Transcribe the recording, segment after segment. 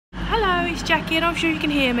it's Jackie and I'm sure you can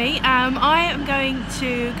hear me. I am going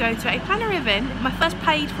to go to a planner event, my first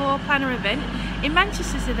paid for planner event in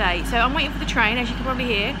Manchester today. So I'm waiting for the train, as you can probably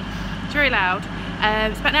hear. It's very loud.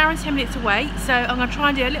 It's about an hour and 10 minutes away, so I'm going to try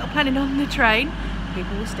and do a little planning on the train.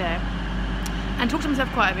 People will stare. And talk to myself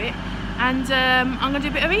quite a bit. And I'm going to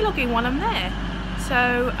do a bit of vlogging while I'm there.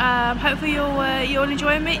 So hopefully you'll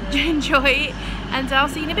enjoy it, and I'll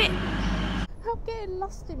see you in a bit. I'm getting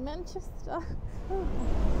lost in Manchester. Oh,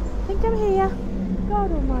 I think I'm here.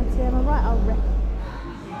 God almighty, am I right? I'll wreck.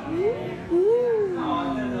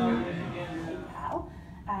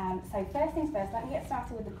 So first things first, let me get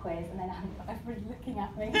started with the quiz, and then everybody's looking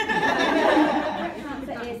at me.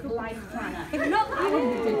 It is Life Planner. Not that one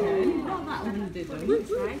you didn't. Not that one you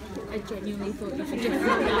didn't. I genuinely thought you suggested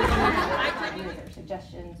that.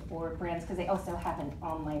 Suggestions or brands, because they also have an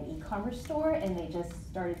online e-commerce store, and they just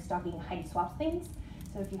started stocking Heidi Swap things.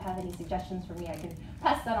 So if you have any suggestions for me, I can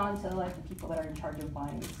pass that on to like the people that are in charge of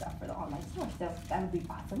buying stuff for the online store. So that would be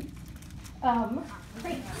awesome.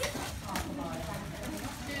 Great.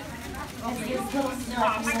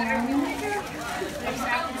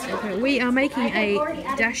 Okay, we are making a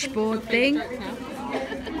dashboard thing.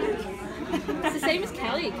 It's the same as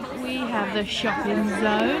Kelly. We have the shopping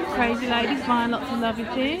zone. Crazy ladies buying lots of lovely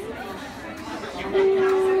things.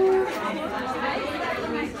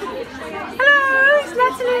 Hello, it's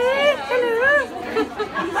Natalie. Hello.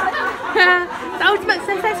 The ultimate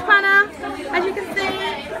success planner, as you can see.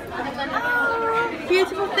 Oh,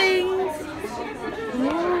 beautiful things.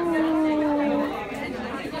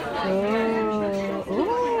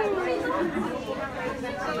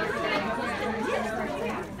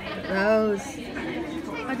 Those.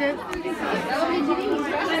 I don't. This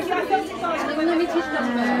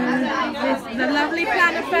the lovely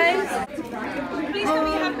Plannerface. Please tell me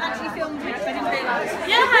you haven't actually filmed it, I didn't realise.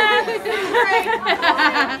 Yeah.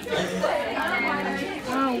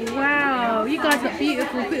 Oh wow, you guys got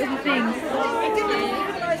beautiful, beautiful things.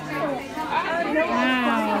 Wow.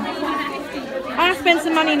 I'll spend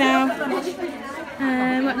some money now.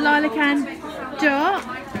 Got Lilac Dot.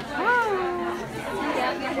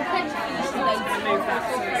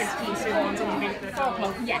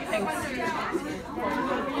 Yeah, thanks.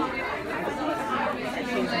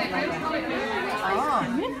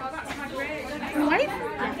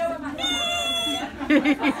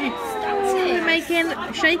 We're making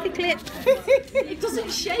shaker clip. It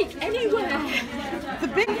doesn't shake anywhere. The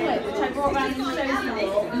big clip, which I brought around and showed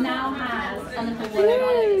you all, now has a little word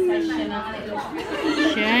on it that says shimmer, and it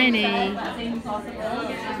looks shiny.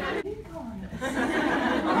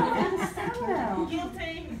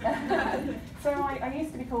 So I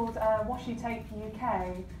used to be called Washi Tape UK,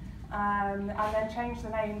 and then changed the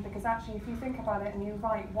name because actually if you think about it and you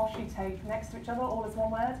write washi tape next to each other all as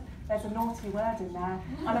one word, there's a naughty word in there,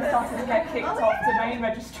 and I've started to get kicked off domain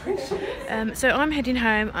registration. So I'm heading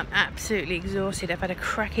home. I'm absolutely exhausted. I've had a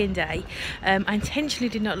cracking day. I intentionally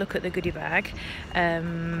did not look at the goodie bag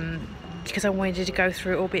because I wanted to go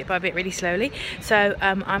through it all bit by bit really slowly. So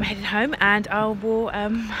I'm heading home and I will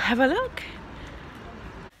have a look.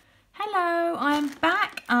 Hello, I'm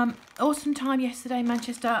back. Awesome time yesterday in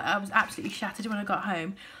Manchester. I was absolutely shattered when I got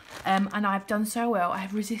home, and I've done so well. I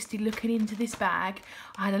have resisted looking into this bag.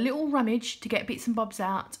 I had a little rummage to get bits and bobs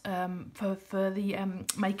out for the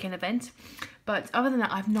making event, but other than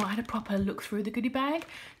that, I've not had a proper look through the goodie bag.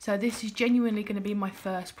 So this is genuinely going to be my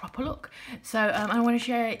first proper look. So I want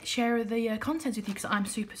to share the contents with you because I'm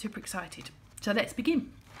super excited. So let's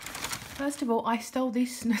begin. First of all, I stole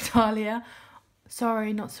this, Natalia.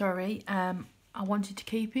 Sorry, not sorry. I wanted to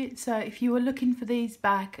keep it. So if you were looking for these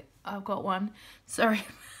back, I've got one. Sorry,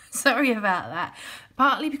 sorry about that.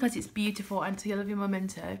 Partly because it's beautiful and it's a lovely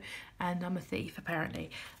memento, and I'm a thief apparently.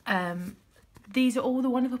 These are all the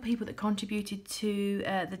wonderful people that contributed to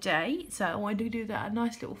the day. So I wanted to do that, a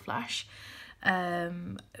nice little flash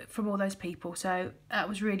from all those people. So that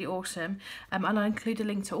was really awesome. And I'll include a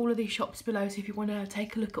link to all of these shops below. So if you want to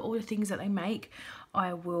take a look at all the things that they make,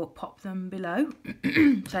 I will pop them below.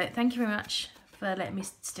 So thank you very much for letting me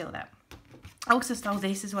steal that. I also stole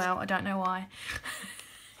this as well. I don't know why.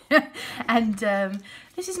 And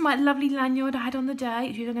this is my lovely lanyard I had on the day,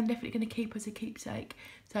 which I'm definitely going to keep as a keepsake.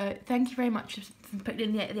 So thank you very much for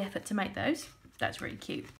putting in the effort to make those. That's really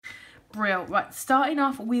cute. Real. Right, starting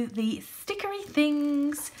off with the stickery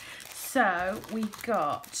things. So we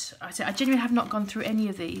got, I genuinely have not gone through any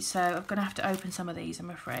of these, so I'm going to have to open some of these, I'm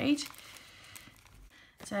afraid.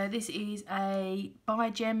 So this is by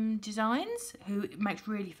Jem Designs, who makes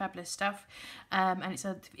really fabulous stuff, and a lot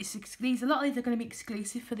of these are going to be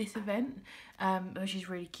exclusive for this event, which is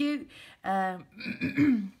really cute.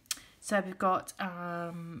 So we've got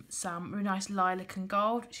some really nice lilac and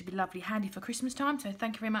gold, which would be lovely, handy for Christmas time. So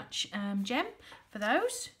thank you very much, Jem, for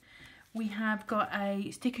those. We have got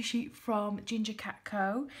a sticker sheet from Ginger Cat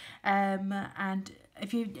Co. And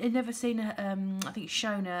if you've never seen her, I think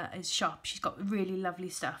Shona's shop, she's got really lovely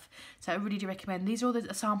stuff. So I really do recommend. These are all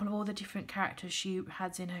a sample of all the different characters she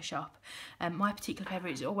has in her shop. My particular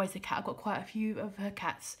favourite is always the cat. I've got quite a few of her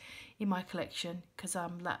cats in my collection because I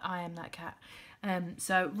am that cat.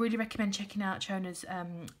 So really recommend checking out Shona's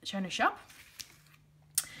shop.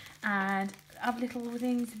 And other little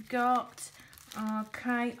things we've got.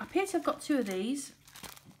 Okay, I appear to have got 2 of these.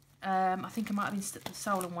 I think I might have been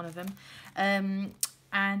sold on one of them.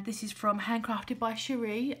 And this is from Handcrafted by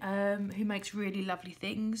Sheree, who makes really lovely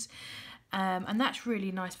things. And that's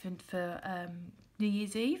really nice for New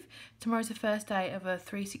Year's Eve. Tomorrow's the first day of a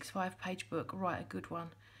 365 page book. Write a good one.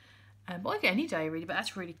 Well, any day really, but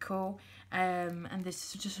that's really cool. And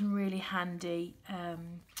there's just some really handy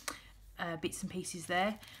bits and pieces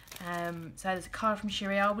there. So there's a card from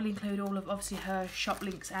Sheree. I will include all of obviously her shop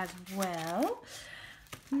links as well.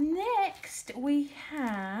 Next we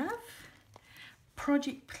have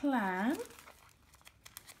Project Plan,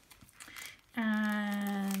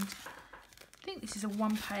 and I think this is a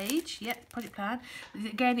 1-page. Yep, Project Plan.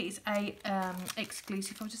 Again, it's a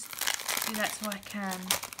exclusive. I'll just do that so I can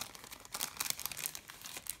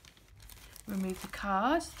remove the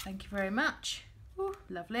card. Thank you very much. Ooh,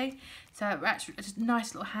 lovely. So that's just a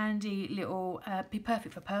nice little handy little be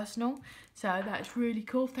perfect for personal. So that's really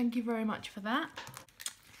cool. Thank you very much for that.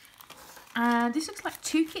 And this looks like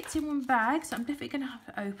 2 kits in one bag, so I'm definitely going to have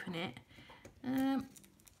to open it.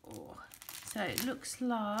 So it looks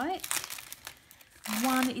like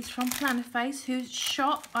one is from Plannerface, whose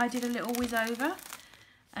shop I did a little whiz over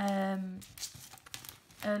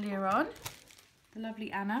earlier on. The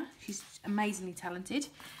lovely Anna, she's amazingly talented.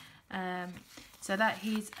 So that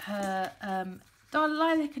is her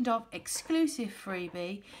Lilac and Dot exclusive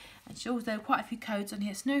freebie. And she also quite a few codes on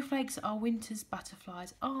here. Snowflakes are winter's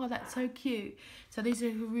butterflies. Oh, that's so cute. So these are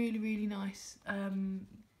a really, really nice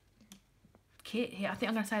kit here. I think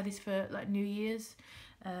I'm going to save this for like New Year's.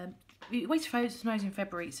 It waits for snows in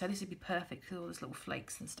February, so this would be perfect with all those little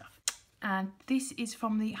flakes and stuff. And this is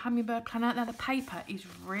from the Hummingbird Planner. Now the paper is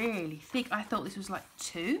really thick. I thought this was like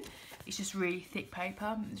 2. It's just really thick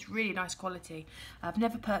paper. It's really nice quality. I've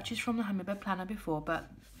never purchased from the Hummingbird Planner before,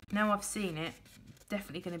 but now I've seen it,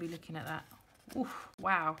 definitely going to be looking at that. Oof,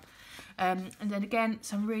 wow. And then again,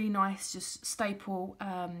 some really nice just staple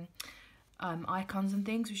icons and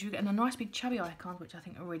things, which you get, and a nice big chubby icons, which I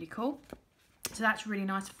think are really cool. So that's really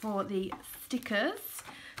nice for the stickers.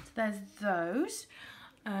 So there's those.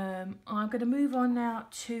 I'm going to move on now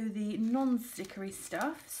to the non-stickery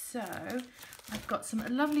stuff. So I've got some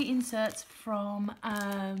lovely inserts from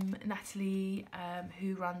Natalie,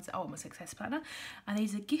 who runs Ultimate Success Planner, and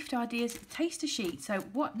these are gift ideas taster sheets. So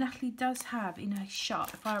what Natalie does have in her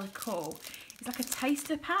shop, if I recall, is like a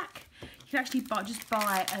taster pack. You can actually just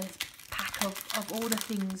buy a pack of all the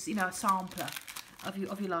things, you know, a sampler of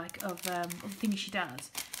the things she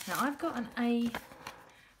does. Now I've got an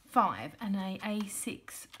A5 and a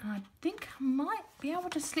A6, and I think I might be able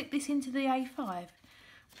to slip this into the A5.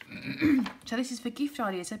 So this is for gift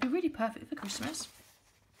ideas, so it'd be really perfect for Christmas.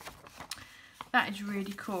 That is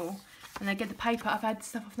really cool. And again, the paper, I've had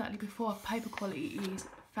stuff off Natalie before, paper quality is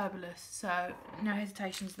fabulous, so no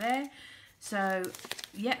hesitations there. So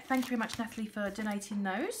yeah, thank you very much, Natalie, for donating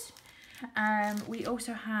those. We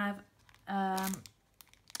also have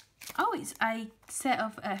oh, it's a set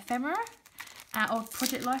of ephemera out of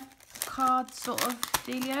Project Life card sort of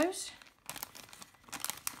dealios.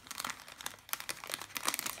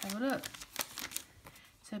 Let's have a look.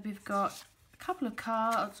 So we've got a couple of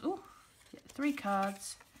cards. Oh, 3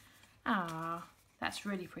 cards. Ah, that's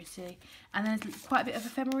really pretty. And there's quite a bit of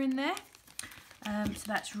ephemera in there. So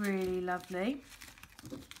that's really lovely.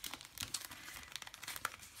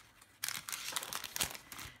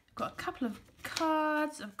 Got a couple of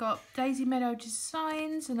cards. I've got Daisy Meadow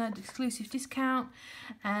Designs and an exclusive discount,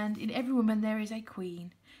 and in every woman there is a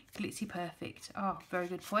queen. Glitz Perfect. Oh, very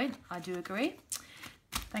good point. I do agree.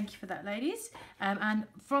 Thank you for that, ladies. And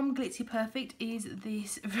from Glitz Perfect is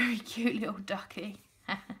this very cute little ducky.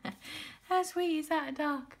 How sweet is that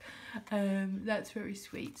duck? That's very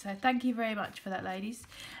sweet. So thank you very much for that, ladies.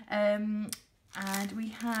 And we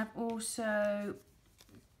have also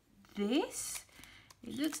this.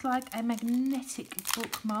 It looks like a magnetic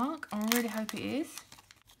bookmark. I really hope it is.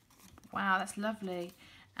 Wow, that's lovely.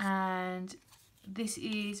 And this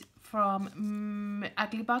is from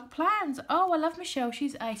Ugly Bug Plans. Oh, I love Michelle.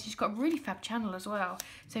 She's ace. She's got a really fab channel as well.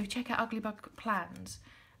 So if you check out Ugly Bug Plans,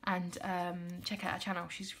 and check out her channel.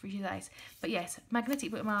 She's ace. But yes,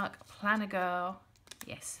 magnetic bookmark, planner girl.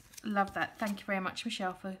 Yes, love that. Thank you very much,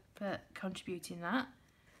 Michelle, for contributing that.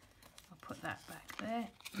 I'll put that back there.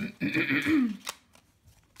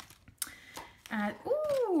 And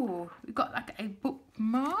ooh, we've got like a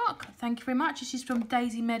bookmark. Thank you very much. This is from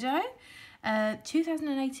Daisy Meadow.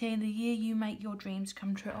 2018, the year you make your dreams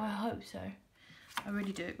come true. Oh, I hope so. I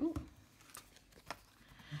really do.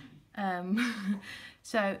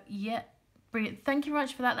 So yeah, brilliant. Thank you very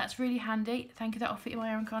much for that. That's really handy. Thank you. That'll fit in my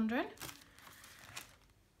Erin Condren.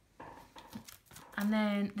 And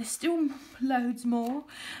then there's still loads more.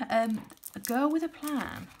 A girl with a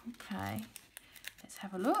plan. Okay, let's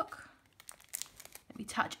have a look. Let me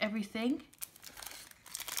touch everything.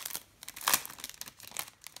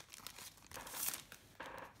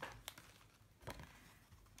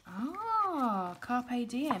 Ah, Carpe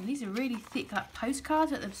Diem. These are really thick, like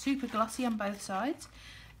postcards, but they're super glossy on both sides.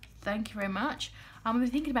 Thank you very much. I'm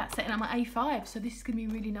thinking about setting up my A5, so this is going to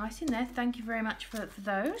be really nice in there. Thank you very much for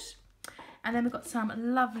those. And then we've got some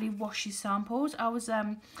lovely washi samples.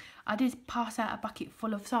 I did pass out a bucket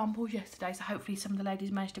full of samples yesterday, so hopefully some of the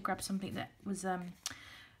ladies managed to grab something that was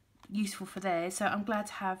useful for theirs. So I'm glad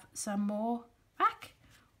to have some more back.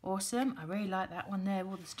 Awesome. I really like that one there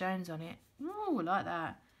with all the stones on it. Oh, I like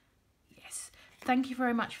that. Yes. Thank you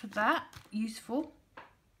very much for that. Useful.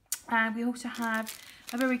 And we also have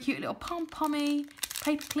a very cute little pom-pommy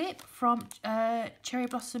paper clip from Cherry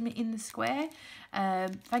Blossom in the Square.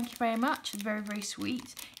 Thank you very much. It's very, very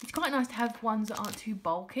sweet. It's quite nice to have ones that aren't too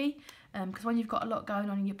bulky, because when you've got a lot going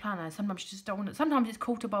on in your planner, sometimes you just don't want it. Sometimes it's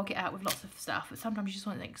cool to bulk it out with lots of stuff, but sometimes you just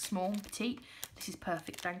want something small and petite. This is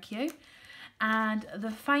perfect, thank you. And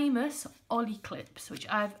the famous Ollie clips, which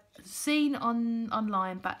I've seen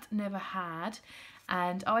online but never had,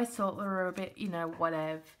 and I thought they were a bit, you know,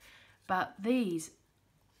 whatever, but these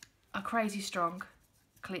are crazy strong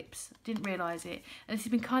clips. Didn't realise it. And this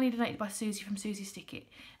has been kindly donated by Susie from Susie Stick It.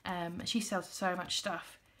 She sells so much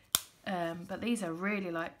stuff, but these are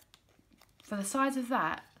really, like, for the size of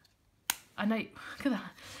that, I know, look at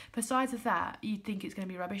that, for the size of that you'd think it's going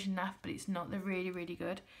to be rubbish and naff, but it's not. They're really, really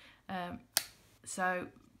good. So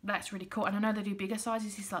that's really cool. And I know they do bigger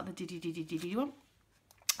sizes. This is like the Diddy one.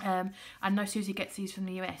 I know Susie gets these from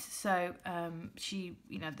the US, so she,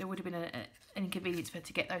 you know, there would have been an inconvenience for her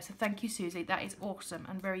to get those. So thank you, Susie. That is awesome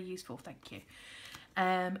and very useful. Thank you.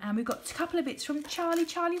 And we've got a couple of bits from Charlie.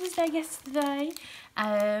 Charlie was there yesterday,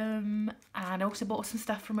 and I also bought some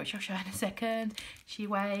stuff from which I'll show in a second. She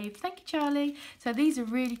waved. Thank you, Charlie. So these are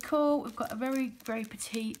really cool. We've got a very, very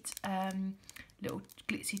petite little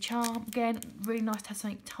glitzy charm. Again, really nice to have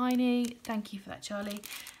something tiny. Thank you for that, Charlie.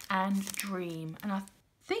 And Dream. And I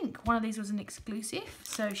think one of these was an exclusive,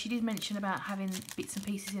 so she did mention about having bits and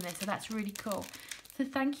pieces in there, so that's really cool. So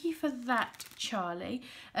thank you for that, Charlie.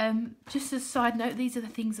 Just as a side note, these are the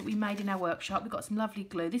things that we made in our workshop. We've got some lovely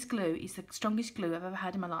glue. This glue is the strongest glue I've ever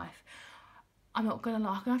had in my life. I'm not gonna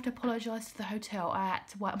lie, I'm gonna have to apologise to the hotel. I had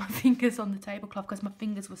to wipe my fingers on the tablecloth because my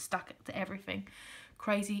fingers were stuck to everything.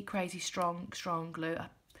 Crazy, crazy strong glue. I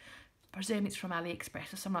presume it's from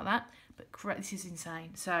AliExpress or something like that, but this is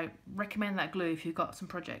insane. So recommend that glue if you've got some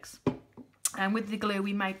projects. And with the glue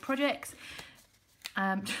we made projects.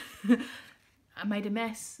 I made a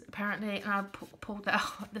mess apparently, and I pulled that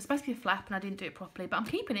out. There's supposed to be a flap and I didn't do it properly, but I'm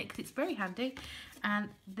keeping it because it's very handy. And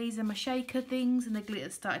these are my shaker things, and the glitter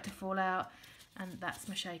started to fall out, and that's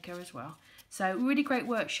my shaker as well. So really great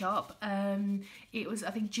workshop. It was,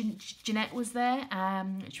 I think Jeanette was there,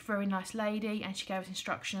 she's a very nice lady, and she gave us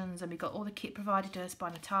instructions, and we got all the kit provided to us by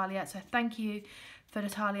Natalia. So thank you for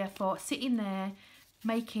Natalia for sitting there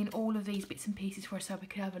making all of these bits and pieces for us so we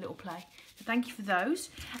could have a little play. So thank you for those.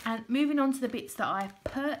 And moving on to the bits that I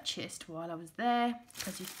purchased while I was there,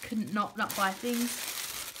 because you couldn't not buy things.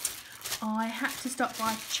 I had to stop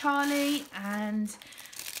by Charlie, and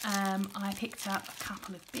I picked up a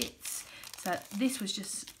couple of bits. So this was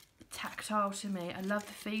just tactile to me. I love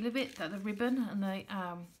the feel of it, the ribbon and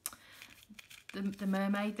the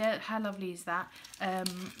mermaid there. How lovely is that? I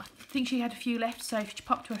think she had a few left, so if she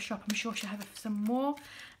popped to her shop, I'm sure she'll have some more.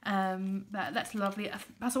 That's lovely.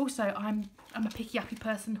 That's also, I'm a picky uppy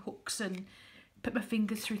person, hooks and put my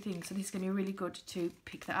fingers through things, so this is going to be really good to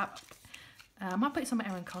pick that up. I might put it on my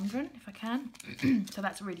Erin Condren if I can. So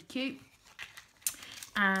that's really cute.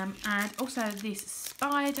 And also this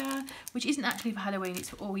spider, which isn't actually for Halloween, it's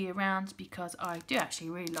for all year round, because I do actually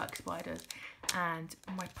really like spiders, and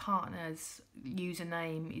my partner's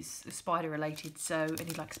username is spider related, so, and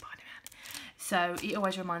he likes Spider-Man, so it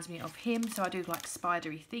always reminds me of him. So I do like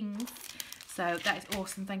spidery things, so that is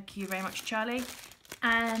awesome. Thank you very much, Charlie.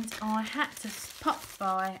 And I had to pop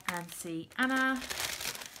by and see Anna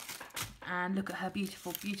and look at her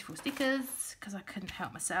beautiful, beautiful stickers because I couldn't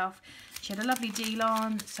help myself. She had a lovely deal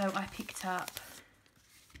on, so I picked up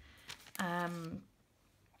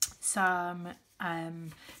some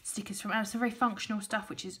stickers from Anna, some very functional stuff,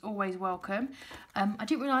 which is always welcome. I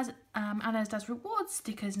didn't realise Anna does rewards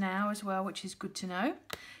stickers now as well, which is good to know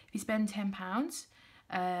if you spend £10.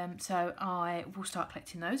 So I will start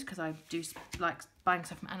collecting those because I do like buying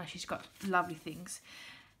stuff from Anna. She's got lovely things.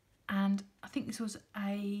 And I think this was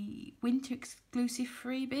a winter exclusive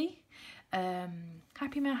freebie.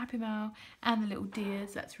 Happy Mail, and the little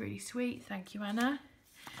deers. That's really sweet. Thank you, Anna.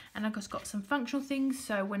 And I've just got some functional things.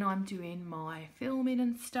 So when I'm doing my filming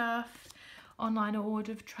and stuff, online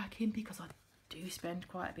order tracking, because I do spend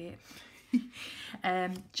quite a bit.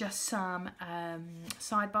 Just some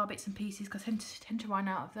sidebar bits and pieces because I tend to run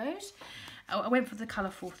out of those. I went for the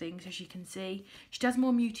colourful things, as you can see. She does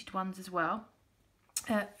more muted ones as well.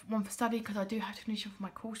 One for study because I do have to finish off my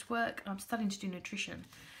coursework. I'm studying to do nutrition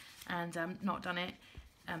and not done it.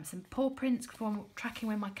 Some paw prints for tracking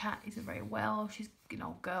when my cat isn't very well. She's an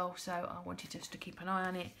old girl, so I wanted just to keep an eye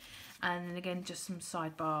on it. And then again, just some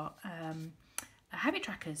sidebar habit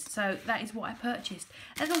trackers. So that is what I purchased.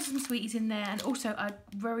 There's also some sweeties in there, and also a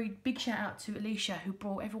very big shout out to Alicia, who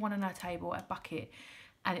brought everyone on our table a bucket,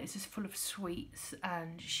 and it's just full of sweets,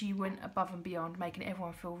 and she went above and beyond, making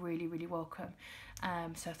everyone feel really, really welcome.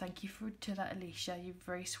 So thank you to that, Alicia. You're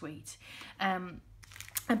very sweet.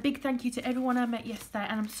 A big thank you to everyone I met yesterday,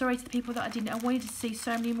 and I'm sorry to the people that I didn't. I wanted to see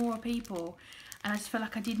so many more people, and I just feel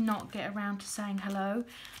like I did not get around to saying hello,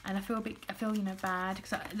 and I feel you know, bad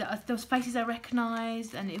because there was faces I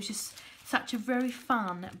recognised, and it was just such a very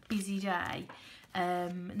fun, busy day.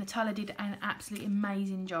 Natalia did an absolutely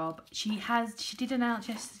amazing job. She did announce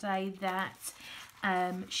yesterday that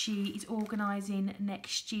she is organising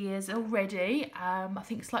next year's already. I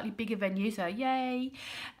think slightly bigger venue, so yay.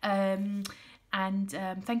 And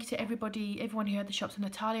thank you to everyone who had the shops. So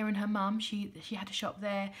Natalia and her mum, she had a shop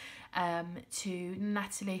there. To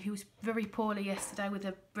Natalie, who was very poorly yesterday with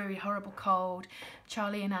a very horrible cold.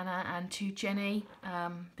 Charlie and Anna, and to Jenny.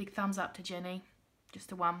 Big thumbs up to Jenny, just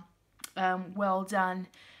the one. Well done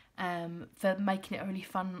for making it a really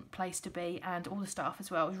fun place to be, and all the staff as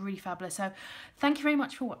well. It was really fabulous. So thank you very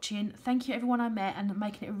much for watching. Thank you everyone I met, and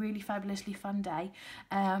making it a really fabulously fun day.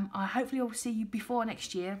 I hopefully will see you before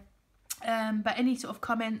next year. But any sort of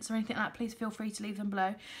comments or anything like that, please feel free to leave them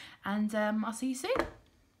below, and I'll see you soon.